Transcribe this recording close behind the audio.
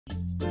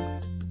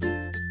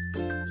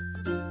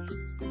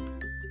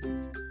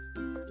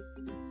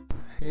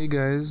Hey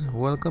guys,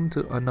 welcome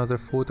to another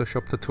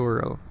Photoshop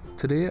tutorial.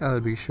 Today I'll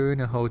be showing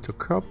you how to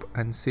crop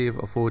and save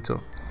a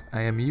photo.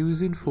 I am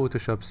using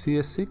Photoshop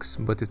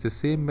CS6, but it's the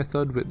same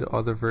method with the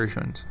other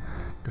versions.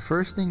 The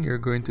first thing you're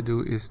going to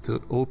do is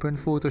to open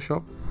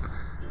Photoshop,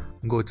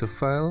 go to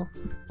File,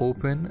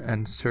 Open,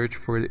 and search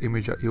for the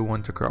image that you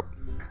want to crop.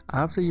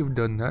 After you've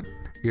done that,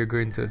 you're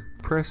going to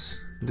press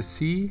the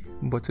C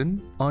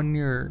button on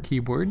your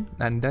keyboard,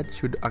 and that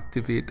should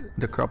activate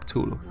the crop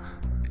tool.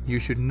 You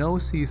should now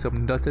see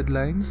some dotted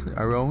lines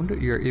around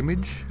your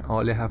image.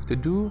 All you have to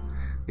do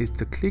is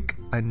to click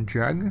and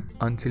drag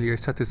until you're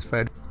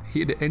satisfied.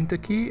 Hit the enter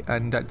key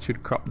and that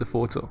should crop the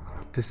photo.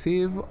 To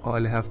save, all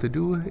you have to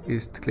do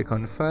is to click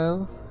on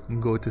File,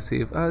 go to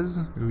Save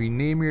As,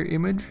 rename your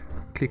image,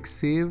 click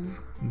Save,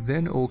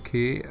 then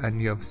OK,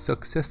 and you have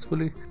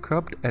successfully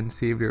cropped and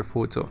saved your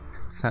photo.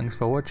 Thanks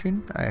for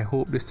watching. I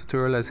hope this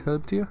tutorial has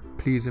helped you.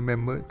 Please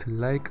remember to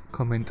like,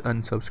 comment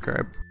and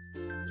subscribe.